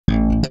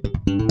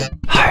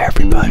Hi,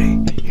 everybody.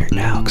 You're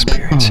now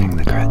experiencing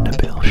the Gretna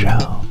Bill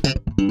Show.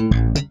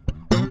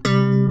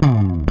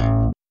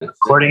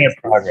 Recording in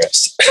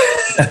progress.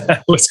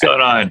 What's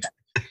going on?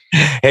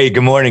 Hey,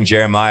 good morning,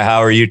 Jeremiah. How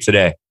are you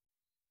today?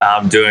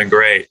 I'm doing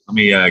great. Let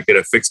me get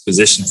a fixed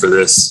position for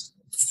this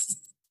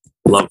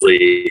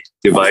lovely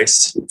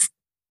device.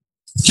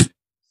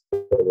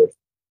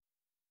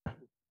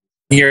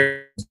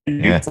 Here,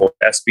 for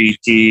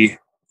SBT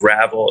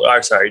gravel,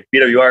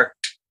 BWR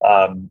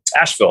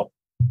Asheville.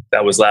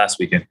 That was last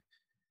weekend.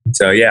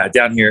 So yeah,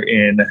 down here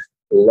in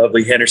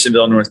lovely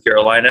Hendersonville, North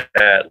Carolina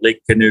at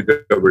Lake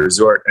Canoga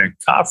Resort and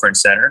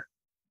Conference Center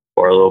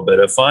for a little bit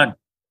of fun.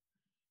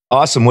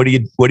 Awesome. What are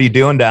you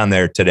doing down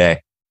there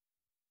today?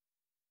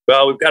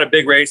 Well, we've got a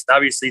big race,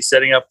 obviously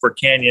setting up for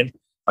Canyon.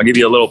 I'll give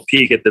you a little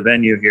peek at the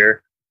venue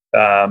here.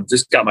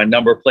 Just got my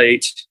number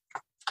plate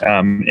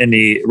in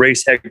the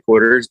race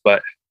headquarters,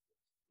 but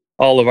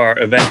all of our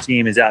event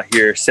team is out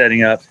here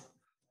setting up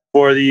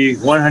for the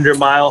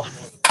 100-mile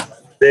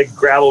big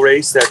gravel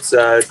race that's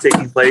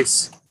taking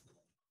place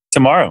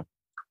tomorrow.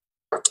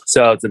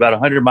 So it's about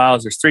 100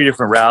 miles. There's 3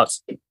 different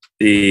routes.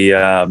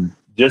 The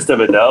gist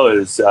of it, though,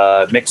 is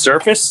mixed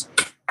surface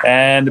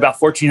and about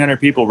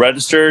 1,400 people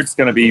registered. It's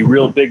going to be a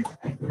real big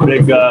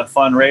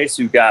fun race.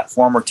 We've got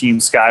former team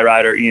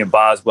Skyrider Ian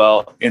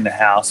Boswell in the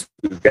house.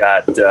 We've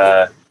got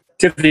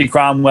Tiffany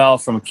Cromwell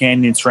from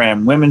Canyon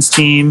SRAM women's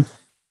team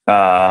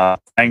on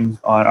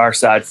our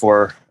side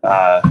for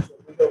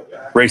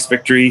race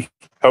victory,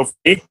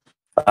 hopefully.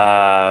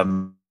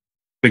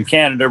 In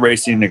Canada,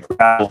 racing the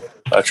gravel,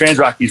 Trans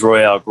Rockies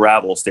Royale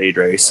gravel stage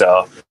race.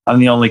 So I'm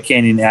the only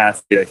Canyon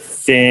athlete I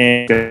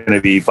think going to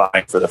be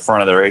vying for the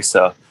front of the race.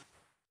 So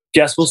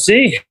guess we'll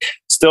see.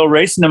 Still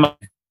racing in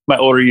my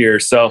older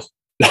years, so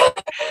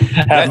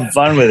having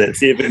fun with it.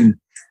 See if I can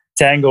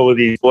tangle with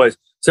these boys.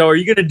 So are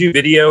you going to do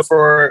video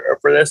for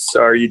this,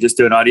 or are you just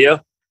doing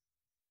audio?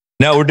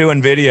 No, we're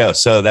doing video.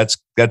 So that's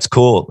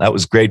cool. That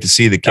was great to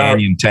see the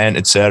Canyon tent,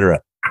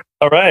 etc.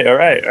 All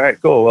right.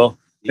 Cool. Well,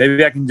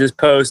 maybe I can just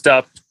post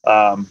up,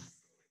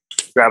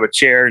 grab a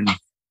chair and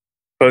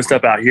post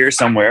up out here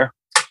somewhere.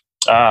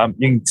 You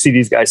can see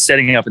these guys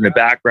setting up in the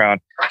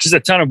background. Just a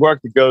ton of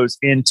work that goes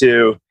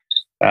into,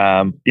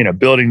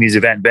 building these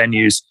event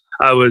venues.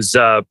 I was,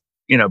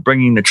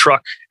 bringing the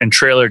truck and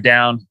trailer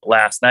down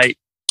last night,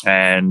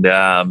 and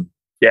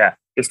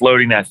just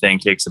loading that thing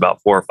takes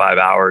about 4 or 5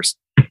 hours.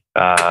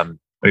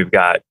 We've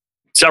got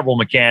several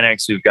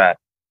mechanics. We've got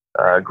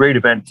a great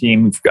event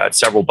team. We've got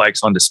several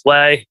bikes on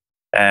display,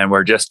 and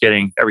we're just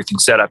getting everything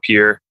set up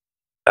here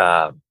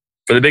for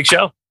the big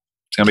show.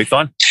 It's going to be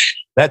fun.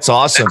 That's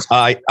awesome.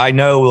 I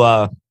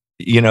know,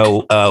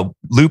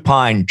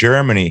 Lupine,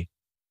 Germany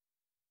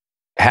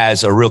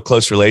has a real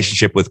close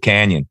relationship with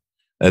Canyon.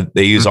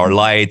 They use our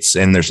lights,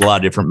 and there's a lot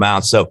of different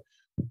mounts. So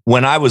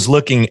when I was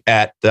looking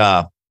at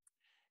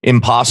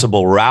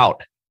Impossible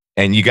Route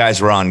and you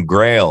guys were on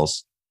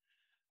Grails,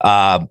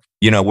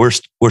 we're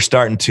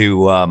starting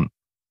to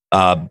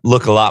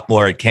look a lot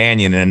more at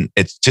Canyon, and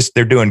it's just,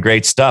 they're doing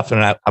great stuff.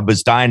 And I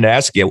was dying to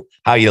ask you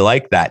how you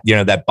like that,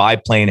 that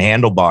biplane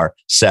handlebar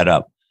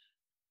setup.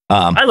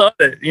 I love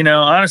it.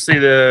 Honestly,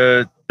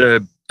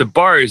 the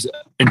bar is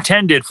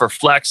intended for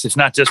flex. It's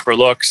not just for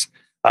looks.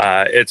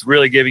 It's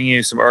really giving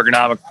you some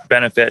ergonomic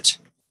benefit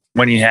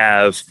when you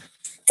have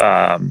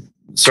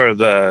sort of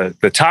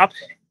the top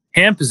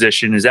hand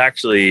position is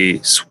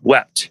actually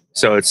swept.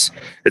 So it's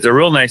a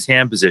real nice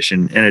hand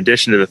position, in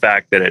addition to the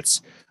fact that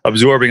it's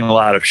absorbing a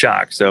lot of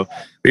shock. So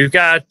we've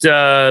got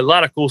a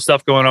lot of cool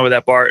stuff going on with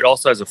that bar. It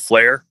also has a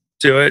flare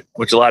to it,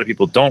 which a lot of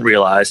people don't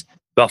realize.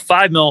 About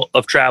 5 mil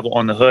of travel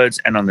on the hoods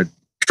and on the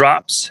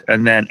drops,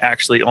 and then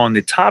actually on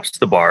the tops of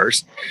the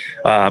bars,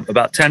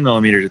 about 10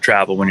 millimeters of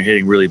travel when you're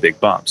hitting really big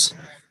bumps.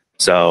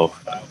 So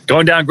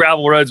going down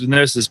gravel roads with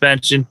no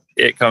suspension,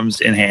 it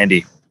comes in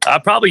handy. I'll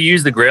probably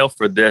use the Grail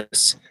for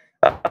this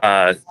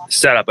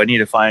setup. I need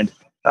to find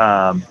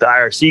the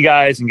IRC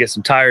guys and get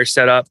some tires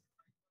set up.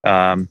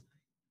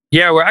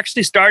 We're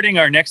actually starting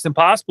our next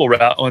Impossible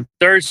route on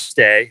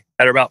Thursday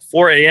at about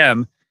 4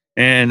 a.m.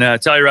 in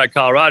Telluride,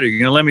 Colorado. You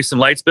gonna lend me some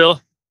lights,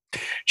 Bill?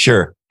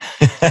 Sure.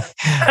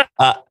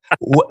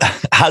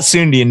 How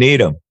soon do you need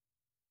them?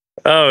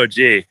 Oh,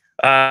 gee.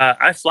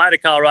 I fly to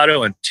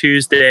Colorado on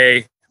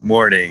Tuesday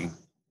morning,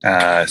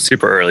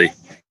 super early,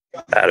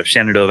 out of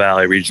Shenandoah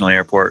Valley Regional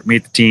Airport.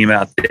 Meet the team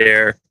out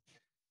there.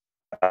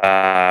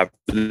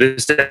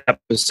 This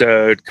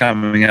episode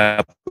coming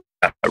up,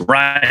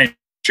 Ryan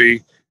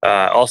Tree,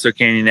 also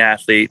Canyon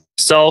athlete,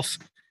 self,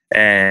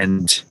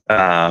 and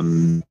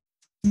we're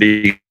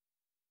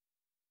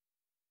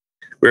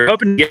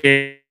hoping to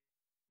get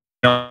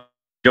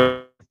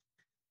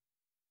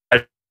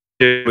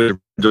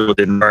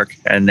didn't work,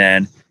 and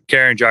then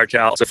Karen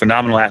Jarchow, a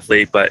phenomenal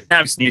athlete, but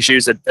having some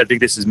issues. I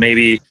think this is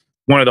maybe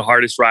one of the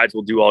hardest rides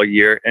we'll do all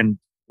year, and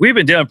we've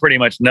been doing pretty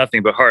much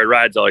nothing but hard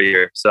rides all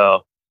year.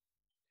 So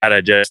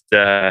gotta just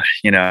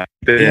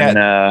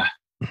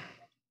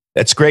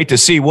That's great to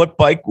see. What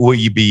bike will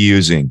you be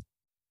using?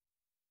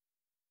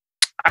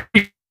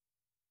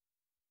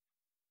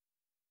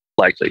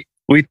 likely.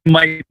 We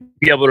might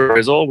be able to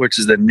Grizzle, which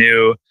is the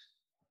new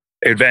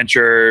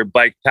adventure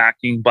bike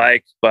packing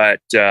bike, but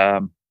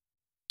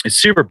it's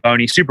super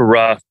bony, super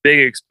rough, big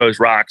exposed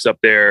rocks up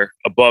there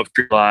above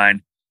tree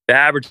line. The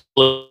average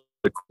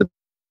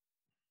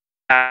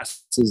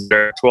passes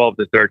are 12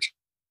 to 13.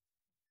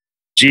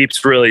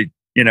 Jeep's really,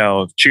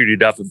 chewed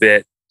it up a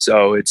bit.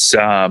 So it's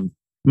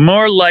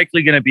more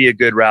likely going to be a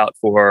good route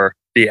for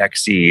the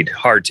Exceed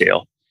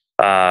hardtail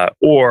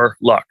or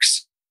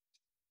Luxe.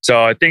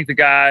 So I think the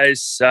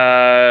guys,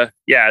 they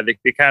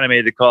kind of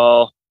made the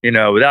call,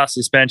 without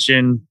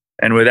suspension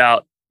and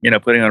without,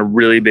 putting on a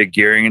really big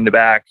gearing in the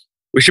back.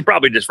 We should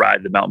probably just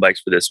ride the mountain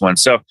bikes for this one.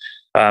 So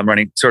I'm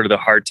running sort of the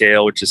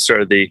hardtail, which is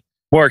sort of the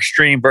more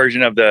extreme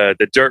version of the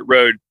dirt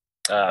road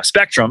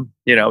Spectrum.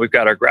 We've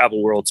got our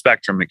gravel world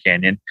Spectrum in the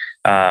Canyon,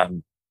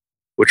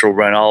 which will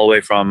run all the way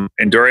from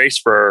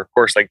Endurace for a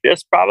course like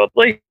this.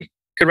 Probably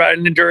could ride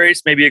an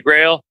Endurace, maybe a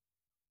Grail.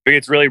 If it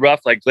gets really rough,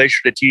 like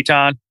Glacier to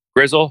Teton,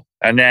 Grizzle,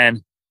 and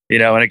then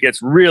when it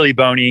gets really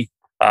bony,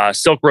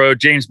 Silk Road.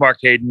 James Mark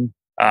Hayden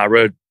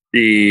rode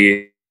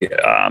the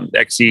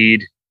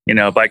Exceed,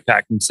 bike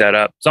packing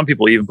setup. Some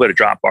people even put a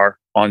drop bar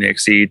on the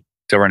Exceed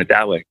to run it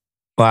that way.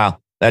 Wow,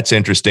 that's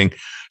interesting.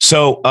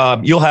 So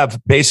you'll have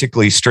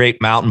basically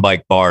straight mountain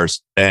bike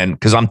bars, and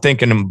because I'm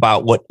thinking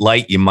about what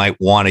light you might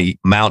want to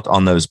mount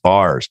on those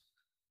bars.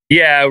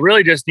 Yeah,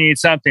 really just need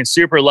something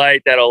super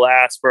light that'll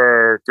last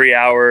for 3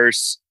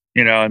 hours,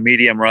 a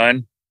medium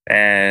run,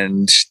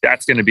 and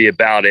that's going to be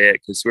about it,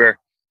 because we're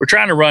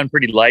trying to run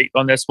pretty light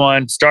on this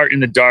one. Start in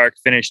the dark,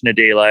 finish in the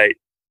daylight.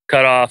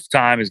 Cutoff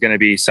time is going to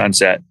be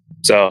sunset.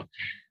 So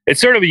it's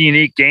sort of a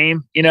unique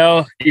game. You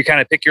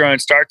kind of pick your own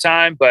start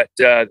time, but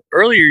the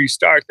earlier you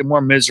start, the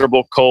more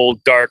miserable,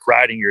 cold, dark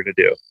riding you're to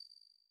do.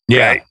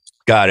 Yeah, right?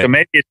 Got it. So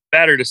maybe it's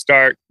better to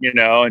start,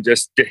 and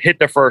just to hit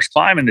the first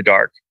climb in the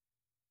dark,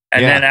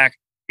 and then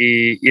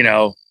actually,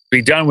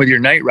 be done with your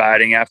night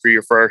riding after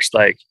your first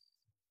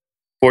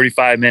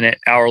 45-minute,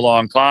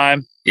 hour-long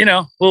climb.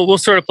 We'll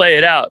sort of play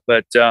it out,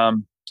 but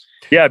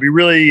it'd be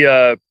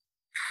really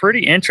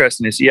pretty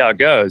interesting to see how it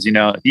goes.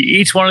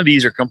 Each one of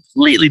these are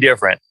completely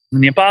different.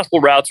 And the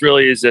Impossible Routes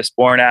really is just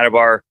born out of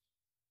our,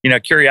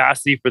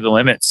 curiosity for the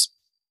limits.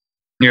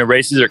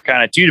 Races are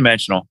kind of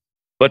 2-dimensional,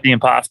 but the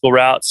Impossible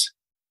Routes,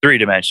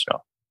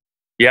 3-dimensional.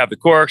 You have the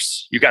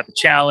course, you got the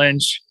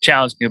challenge.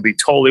 Challenge can be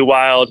totally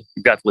wild.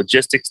 You've got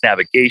logistics,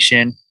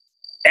 navigation,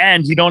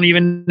 and you don't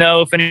even know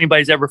if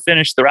anybody's ever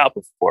finished the route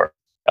before.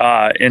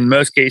 In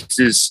most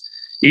cases,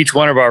 each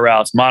one of our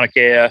routes, Mauna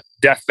Kea,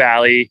 Death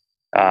Valley,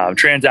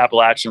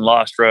 Trans-Appalachian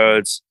Lost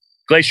Roads,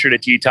 Glacier to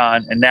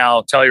Teton, and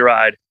now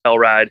Telluride,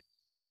 Hellride.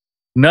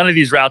 None of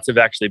these routes have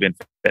actually been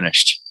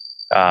finished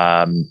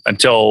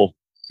until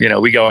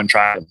we go and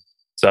try them.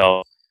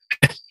 So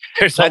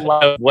there's a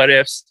lot of what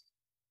ifs.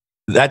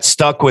 That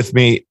stuck with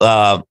me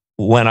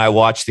when I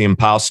watched the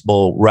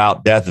Impossible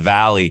Route Death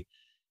Valley,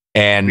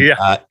 and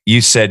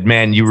you said,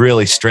 "Man, you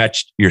really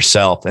stretched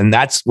yourself," and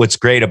that's what's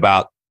great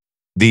about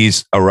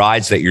these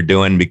rides that you're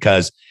doing,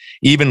 because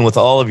even with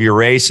all of your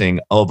racing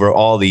over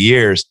all the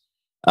years,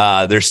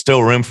 there's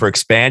still room for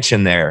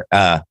expansion there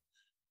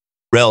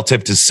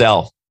relative to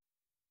self.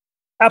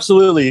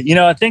 Absolutely.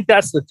 I think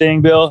that's the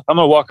thing, Bill. I'm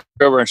going to walk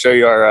over and show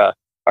you our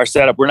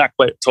setup. We're not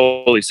quite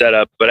totally set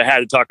up, but I had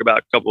to talk about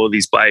a couple of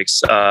these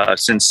bikes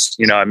since,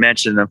 I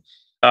mentioned them.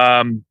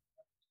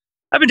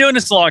 I've been doing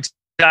this a long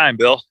time,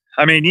 Bill.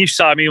 I mean, you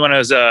saw me when I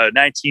was a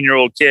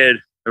 19-year-old kid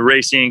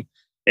racing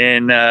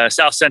in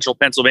South Central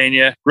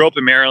Pennsylvania, grew up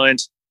in Maryland.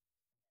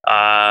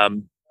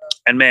 And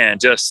man,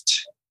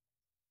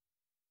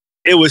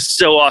 it was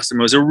so awesome.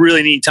 It was a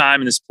really neat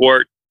time in the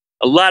sport.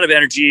 A lot of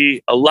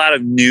energy, a lot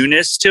of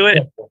newness to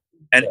it.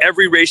 And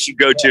every race you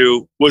go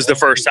to was the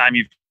first time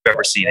you've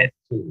ever seen it.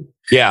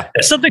 Yeah.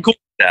 There's something cool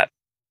with that.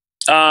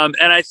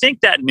 And I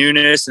think that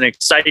newness and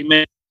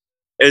excitement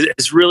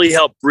has really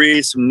helped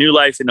breathe some new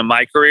life into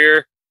my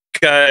career.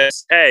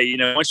 Because, hey,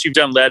 once you've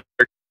done leather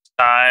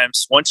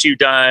times, once you've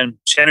done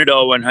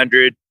Shenandoah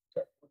 100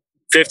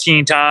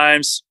 15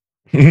 times,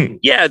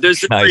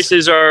 those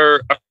races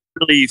are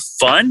really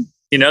fun.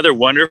 They're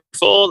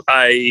wonderful.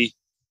 I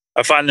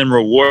find them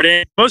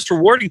rewarding. Most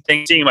rewarding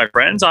thing, seeing my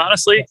friends,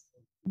 honestly.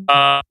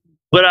 But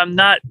I'm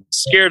not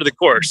scared of the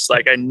course.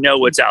 I know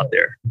what's out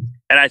there.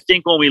 And I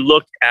think when we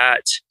look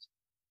at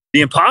the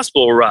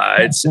Impossible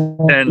rides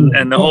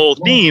and the whole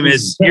theme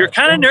is you're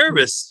kind of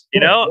nervous, are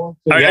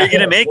you going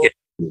to make it?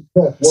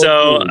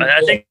 So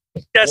I think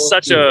that's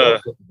such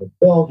a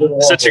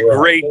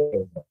great,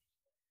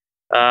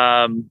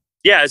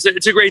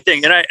 it's a great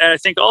thing. And I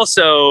think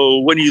also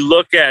when you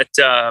look at,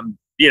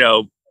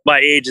 my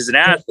age as an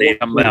athlete,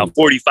 I'm now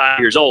 45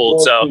 years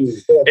old. So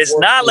it's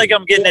not like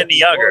I'm getting any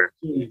younger.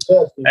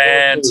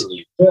 And,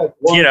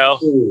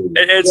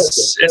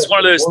 it's one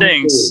of those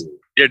things.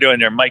 You're doing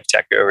their mic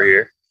check over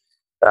here.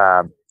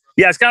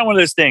 It's kind of one of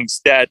those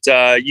things that,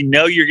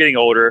 you're getting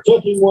older.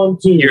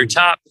 Your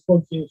top.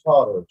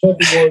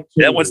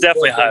 That one's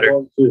definitely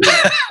hotter.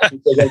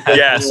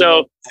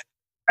 So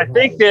I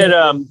think that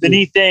the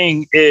neat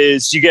thing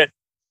is you get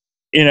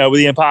with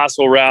the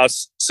impossible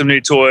routes, some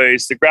new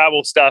toys. The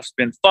gravel stuff's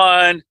been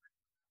fun.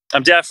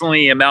 I'm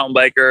definitely a mountain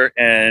biker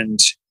and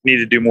need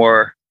to do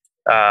more.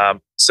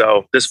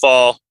 So this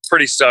fall,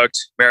 pretty stoked.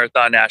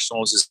 Marathon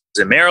Nationals is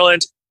in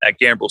Maryland at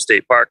Gambrel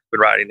State Park. Been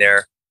riding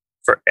there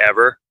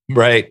forever.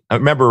 Right. I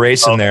remember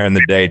racing there in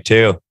the day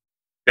too.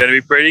 Gonna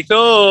be pretty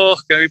cool.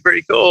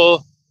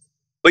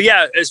 But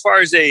yeah, as far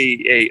as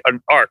a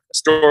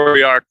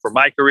story arc for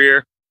my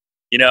career,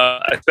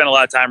 I spent a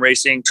lot of time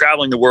racing,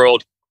 traveling the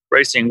world,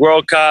 racing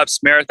World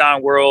Cups,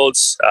 Marathon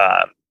Worlds,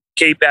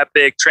 Cape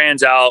Epic,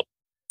 Transalp,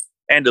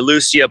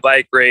 Andalusia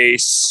bike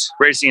race,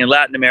 racing in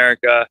Latin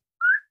America.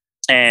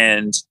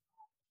 And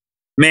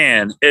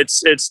man,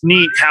 it's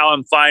neat how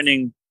I'm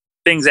finding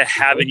things I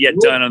haven't yet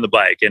done on the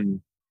bike.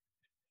 And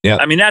yeah,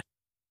 I mean, that's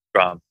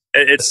from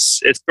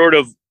it's sort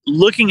of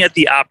looking at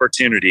the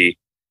opportunity,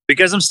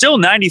 because I'm still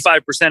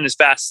 95% as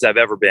fast as I've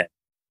ever been.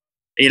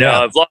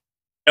 I've lost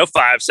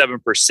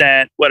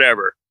 5-7%,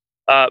 whatever.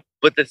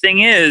 But the thing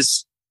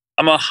is,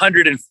 I'm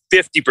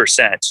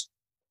 150%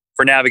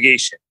 for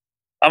navigation.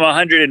 I'm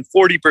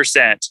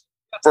 140%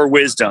 for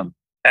wisdom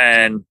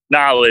and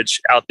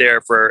knowledge out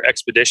there for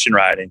expedition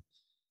riding,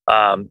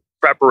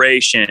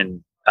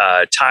 preparation,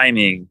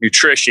 timing,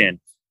 nutrition,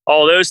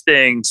 all those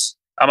things.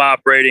 I'm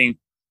operating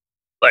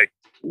like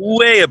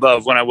way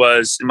above when I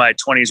was in my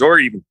 20s or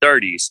even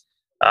 30s.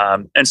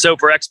 And so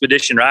for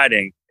expedition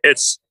riding,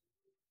 it's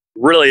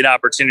really an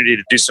opportunity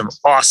to do some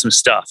awesome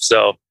stuff.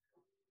 So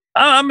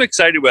I'm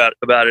excited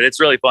about it. It's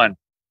really fun.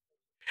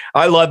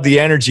 I love the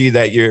energy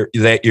that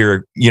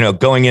you're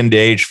going into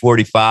age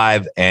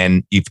 45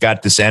 and you've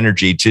got this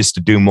energy just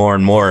to do more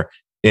and more.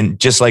 And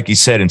just like you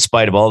said, in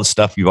spite of all the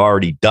stuff you've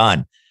already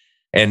done.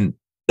 And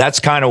that's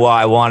kind of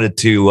why I wanted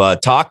to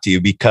talk to you,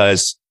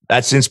 because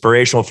that's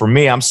inspirational for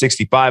me. I'm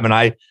 65 and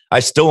I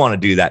still want to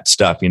do that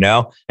stuff, and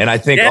I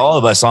think all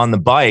of us on the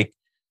bike,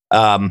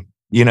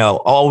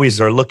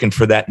 always are looking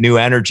for that new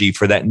energy,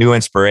 for that new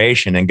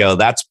inspiration, and go,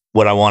 that's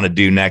what I want to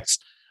do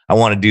next. I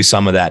want to do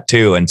some of that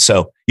too. And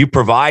so you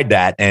provide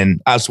that.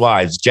 And that's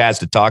why I was jazzed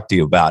to talk to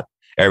you about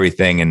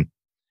everything. And,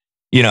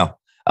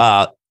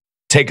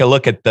 take a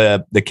look at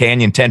the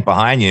Canyon tent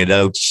behind you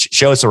to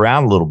show us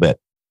around a little bit.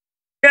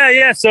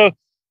 Yeah. So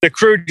the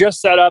crew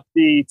just set up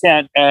the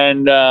tent,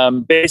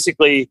 and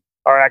basically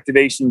our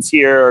activations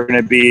here are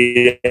going to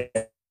be,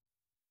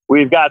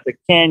 we've got the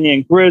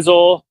Canyon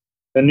Grizzle,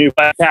 the new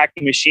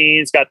packing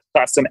machine. It's got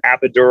custom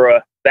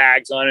Apidura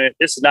bags on it.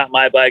 This is not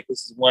my bike.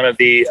 This is one of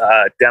the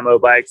demo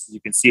bikes, as you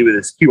can see with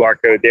this QR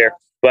code there.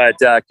 But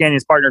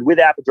Canyon's partnered with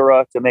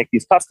Apidura to make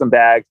these custom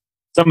bags.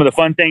 Some of the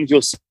fun things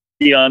you'll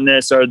see on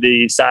this are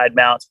the side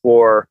mounts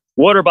for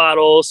water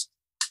bottles,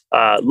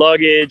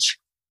 luggage.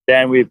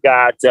 Then we've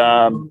got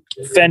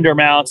fender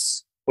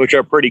mounts, which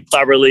are pretty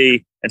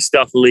cleverly and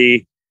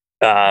stuffily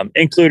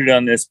included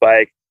on this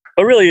bike.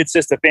 But really, it's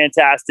just a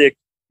fantastic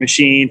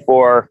machine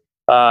for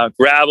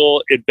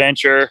gravel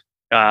adventure.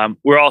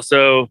 We're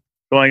also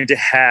going to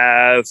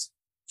have,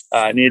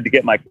 I needed to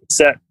get my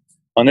cassette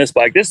on this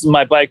bike. This is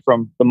my bike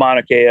from the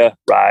Mauna Kea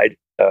ride,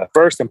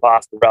 first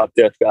impossible route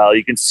Death Valley.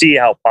 You can see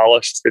how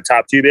polished the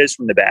top tube is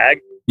from the bag.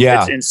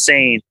 Yeah. It's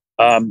insane.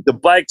 The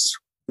bike's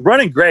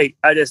running great.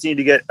 I just need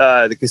to get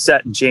the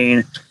cassette and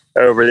chain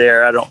over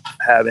there. I don't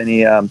have any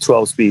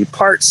 12-speed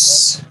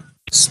parts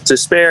to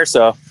spare,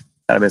 so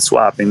I've been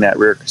swapping that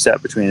rear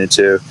cassette between the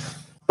two.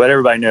 But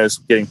everybody knows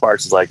getting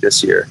parts is like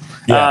this year.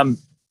 Yeah.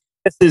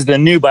 This is the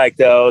new bike,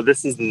 though.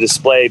 This is the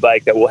display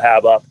bike that we'll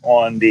have up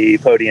on the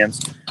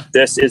podiums.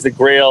 This is the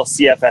Grail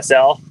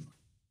CFSL.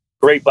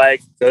 Great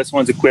bike. So this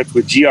one's equipped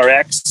with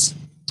GRX.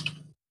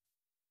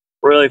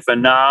 Really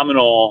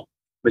phenomenal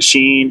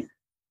machine.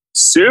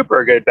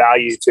 Super good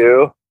value,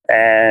 too.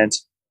 And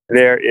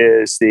there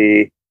is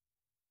the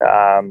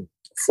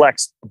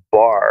Flex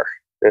bar.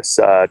 This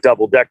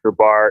double-decker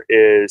bar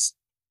is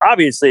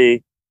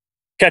obviously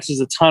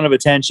catches a ton of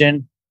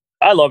attention.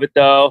 I love it,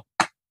 though.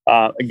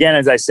 Again,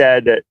 as I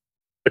said, that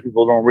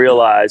people don't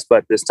realize,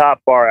 but this top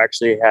bar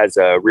actually has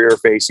a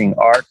rear-facing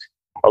arc,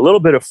 a little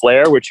bit of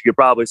flare, which you could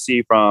probably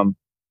see from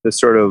this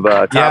sort of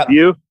top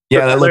view.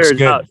 Yeah, that looks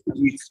good. Out to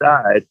each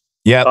side.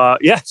 Yeah,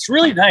 it's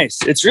really nice.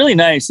 It's really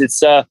nice.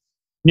 It's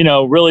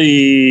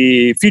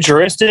really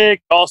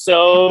futuristic,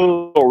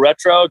 also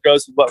retro. It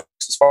goes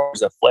as far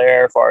as the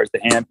flare, as far as the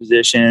hand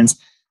positions.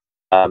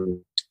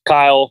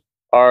 Kyle,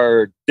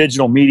 our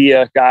digital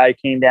media guy,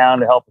 came down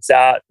to help us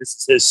out. This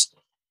is his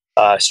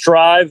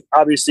Strive.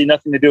 Obviously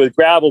nothing to do with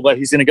gravel, but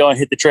he's going to go and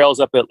hit the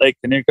trails up at Lake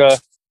Kanuka.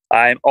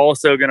 I'm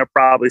also going to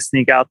probably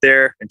sneak out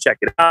there and check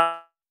it out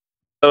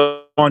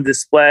on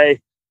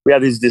display. We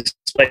have these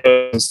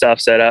display and stuff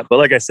set up. But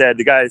like I said,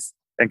 the guys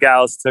and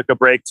gals took a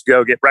break to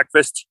go get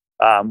breakfast,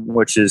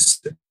 which is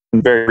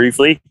very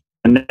briefly.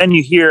 And then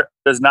you hear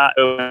does not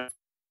open.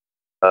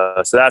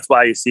 So that's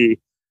why you see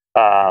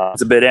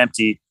it's a bit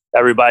empty.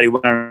 Everybody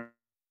went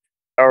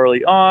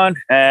early on,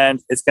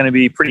 and it's going to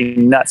be pretty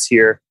nuts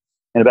here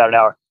in about an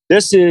hour.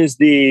 This is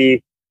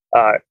the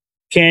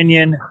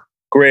Canyon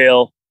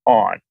Grail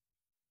On.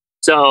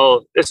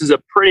 So this is a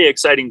pretty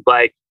exciting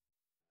bike.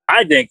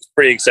 I think it's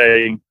pretty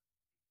exciting.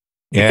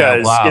 Yeah,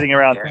 because getting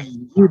around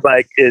the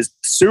e-bike is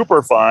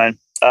super fun.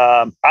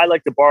 I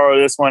like to borrow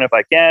this one if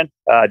I can.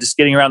 Just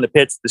getting around the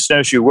pits, the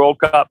Snowshoe World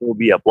Cup will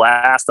be a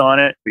blast on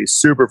it. It'll be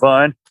super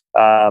fun.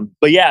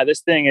 But yeah,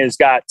 this thing has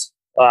got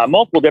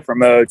multiple different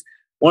modes.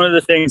 One of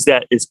the things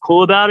that is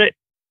cool about it,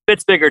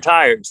 fits bigger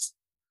tires.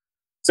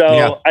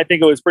 So I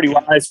think it was pretty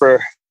wise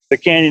for the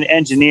Canyon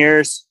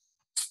engineers,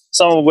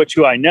 some of which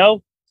who I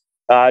know,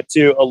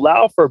 to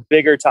allow for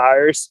bigger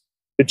tires.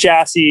 The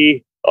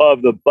chassis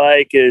of the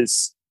bike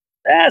is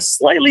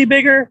slightly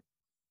bigger.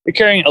 You're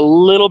carrying a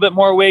little bit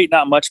more weight,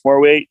 not much more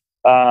weight.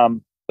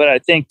 But I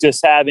think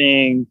just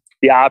having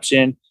the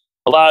option,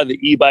 a lot of the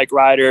e-bike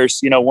riders,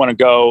 want to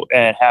go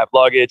and have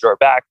luggage or a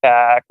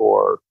backpack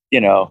or,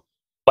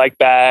 bike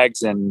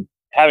bags, and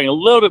having a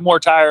little bit more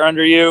tire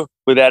under you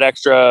with that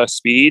extra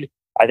speed,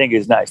 I think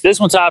is nice. This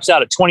one tops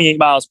out at 28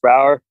 miles per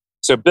hour.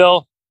 So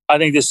Bill, I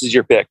think this is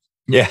your pick.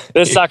 Yeah.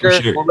 This sucker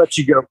will let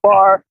you go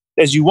far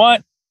as you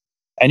want,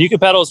 and you can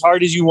pedal as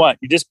hard as you want.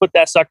 You just put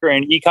that sucker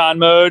in econ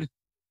mode,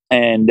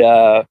 and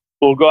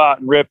we'll go out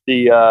and rip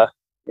the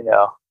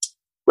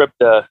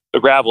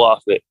gravel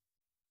off it.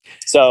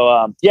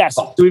 So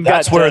so we've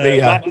that's got where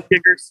the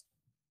kickers.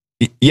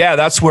 Yeah,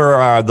 that's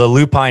where the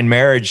Lupine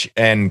marriage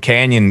and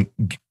Canyon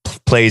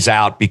plays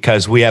out,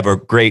 because we have a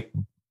great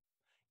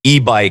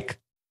e-bike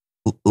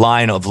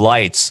line of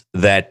lights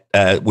that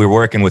we're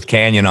working with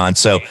Canyon on.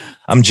 So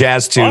I'm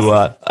jazzed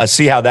to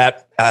see how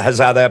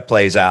that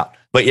plays out.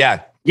 But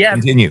yeah,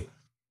 continue.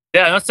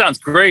 Yeah, that sounds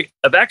great.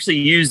 I've actually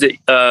used it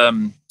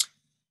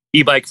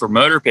e-bike for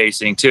motor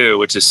pacing too,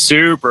 which is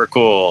super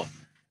cool.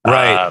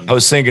 Right. I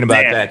was thinking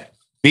about that.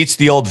 Beats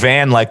the old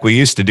van like we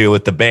used to do,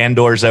 with the band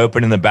doors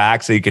open in the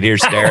back so you could hear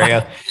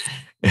stereo.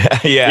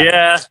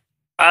 Yeah.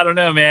 I don't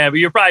know, man, but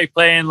you're probably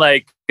playing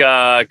like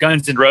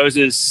Guns N'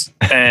 Roses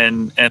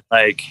and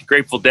like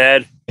Grateful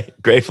Dead.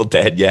 Grateful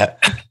Dead, yeah.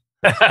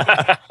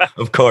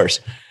 Of course.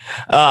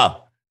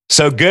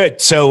 So good.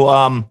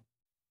 So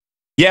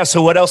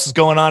so what else is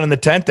going on in the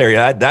tent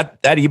there?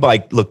 That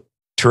e-bike looked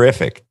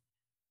terrific.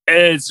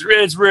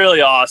 It's really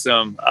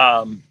awesome.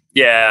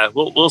 Yeah,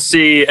 we'll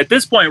see. At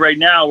this point right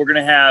now, we're going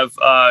to have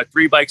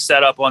 3 bikes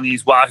set up on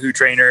these Wahoo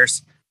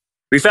trainers.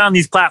 We found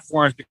these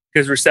platforms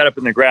because we're set up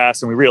in the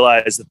grass, and we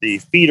realized that the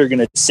feet are going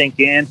to sink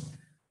in.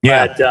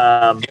 Yeah.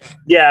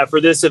 But,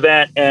 for this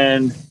event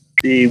and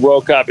the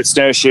World Cup at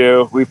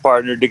Snowshoe, we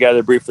partnered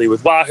together briefly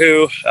with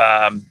Wahoo.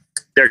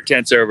 Their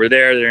tents are over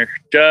there. They're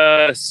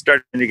just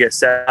starting to get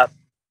set up.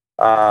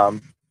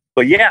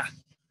 But yeah,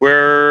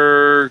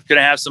 we're going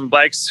to have some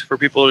bikes for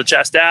people to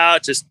test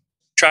out, just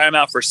try them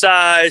out for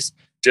size,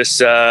 just,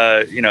 sort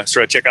of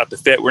check out the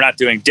fit. We're not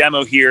doing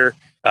demo here,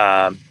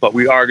 but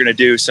we are going to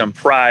do some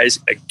prize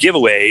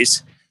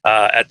giveaways.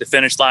 At the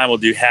finish line, we'll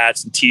do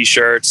hats and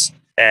t-shirts,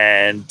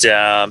 and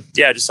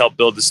just help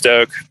build the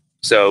stoke.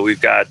 So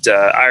we've got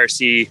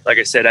IRC, like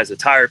I said, as a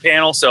tire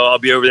panel. So I'll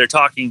be over there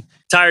talking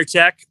tire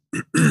tech.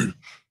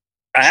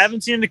 I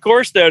haven't seen the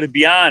course though, to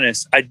be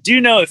honest. I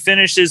do know it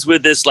finishes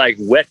with this like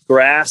wet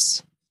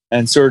grass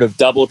and sort of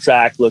double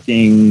track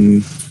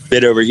looking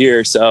bit over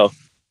here. So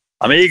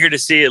I'm eager to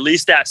see at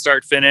least that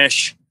start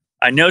finish.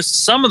 I know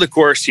some of the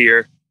course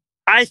here.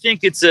 I think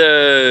it's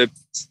a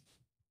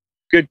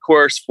good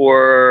course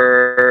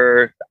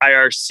for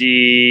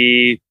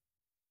IRC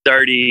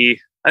 30.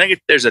 I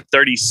think there's a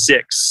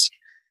 36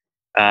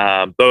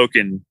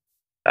 Boken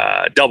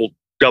double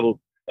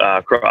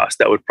cross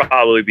that would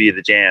probably be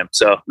the jam.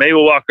 So maybe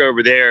we'll walk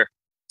over there,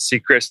 see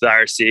Chris the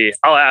IRC.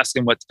 I'll ask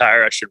him what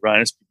tire I should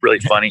run. It's really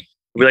funny.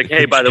 We'll be like,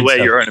 hey, by the way,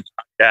 you're on a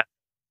podcast.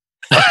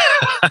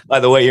 By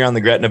the way, you're on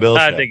the Gretna Bill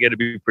show. I think it'd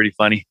be pretty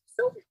funny.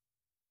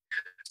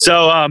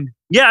 So,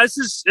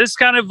 this is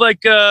kind of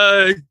like,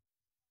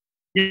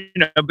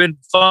 been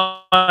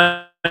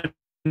fun.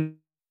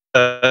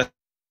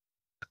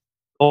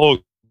 Whole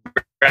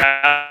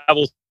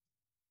gravel.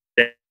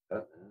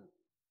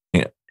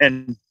 Yeah.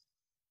 And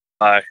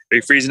are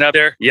you freezing up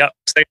there? Yep.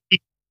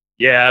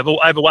 Yeah, I have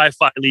a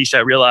Wi-Fi leash, I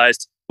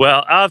realized.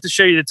 Well, I'll have to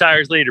show you the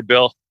tires later,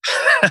 Bill.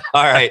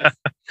 All right. A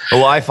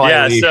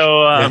Wi-Fi leash.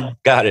 So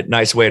got it.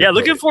 Nice way to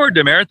looking forward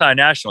to Marathon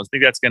Nationals. I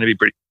think that's going to be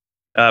pretty.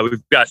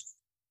 We've got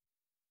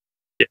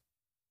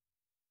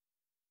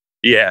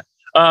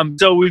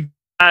so we've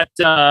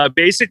got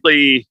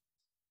basically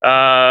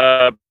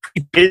pretty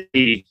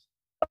busy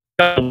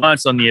couple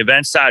months on the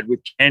event side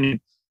with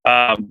Canyon.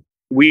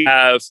 We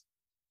have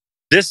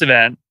this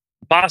event,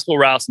 Possible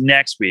Routes,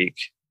 next week.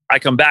 I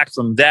come back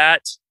from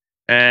that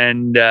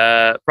and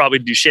probably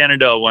do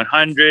Shenandoah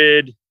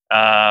 100.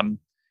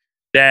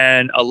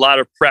 Then a lot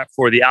of prep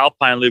for the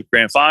Alpine Loop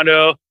Grand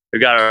Fondo. We've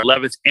got our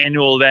 11th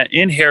annual event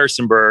in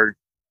Harrisonburg,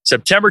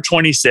 September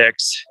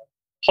 26th.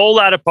 Whole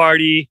lot of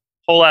party,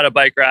 whole lot of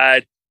bike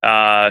ride.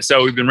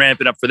 So we've been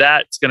ramping up for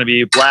that. It's going to be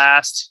a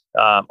blast.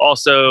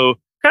 Also,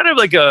 kind of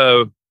like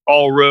a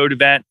all-road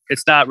event.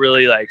 It's not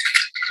really like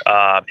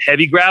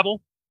heavy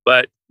gravel,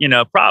 but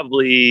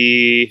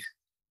probably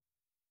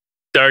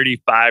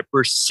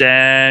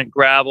 35%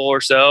 gravel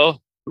or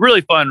so. Really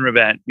fun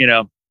event,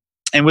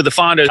 And with the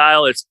Fondo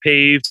style, it's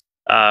paved.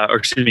 or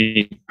excuse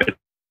me.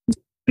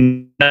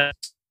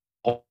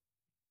 All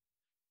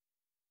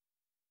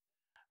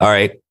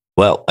right.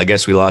 Well, I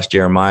guess we lost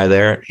Jeremiah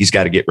there. He's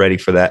got to get ready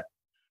for that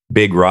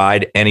big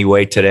ride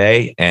anyway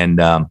today. And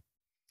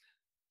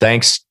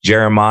thanks,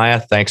 Jeremiah.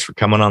 Thanks for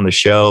coming on the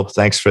show.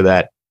 Thanks for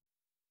that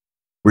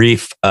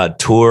brief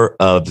tour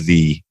of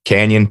the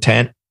Canyon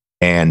tent.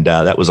 And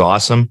that was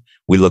awesome.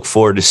 We look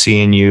forward to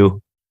seeing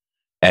you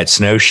at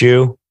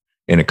Snowshoe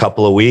in a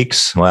couple of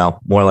weeks. Well,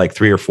 more like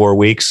 3 or 4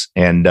 weeks.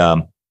 And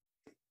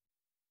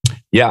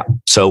yeah,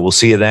 so we'll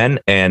see you then.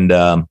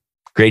 And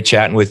great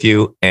chatting with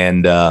you.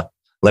 And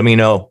let me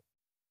know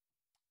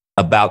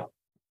about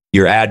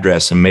your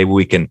address, and maybe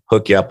we can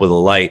hook you up with a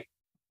light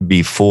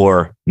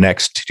before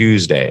next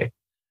Tuesday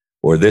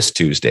or this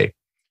Tuesday.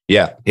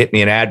 Yeah, hit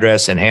me an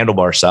address and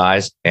handlebar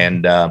size,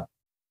 and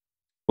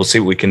we'll see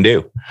what we can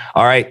do.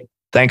 All right.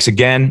 Thanks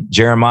again,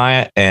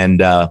 Jeremiah.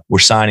 And we're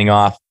signing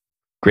off.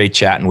 Great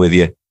chatting with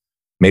you.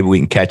 Maybe we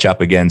can catch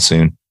up again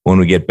soon when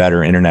we get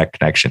better internet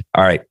connection.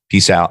 All right.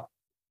 Peace out.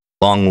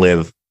 Long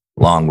live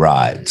long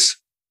rides.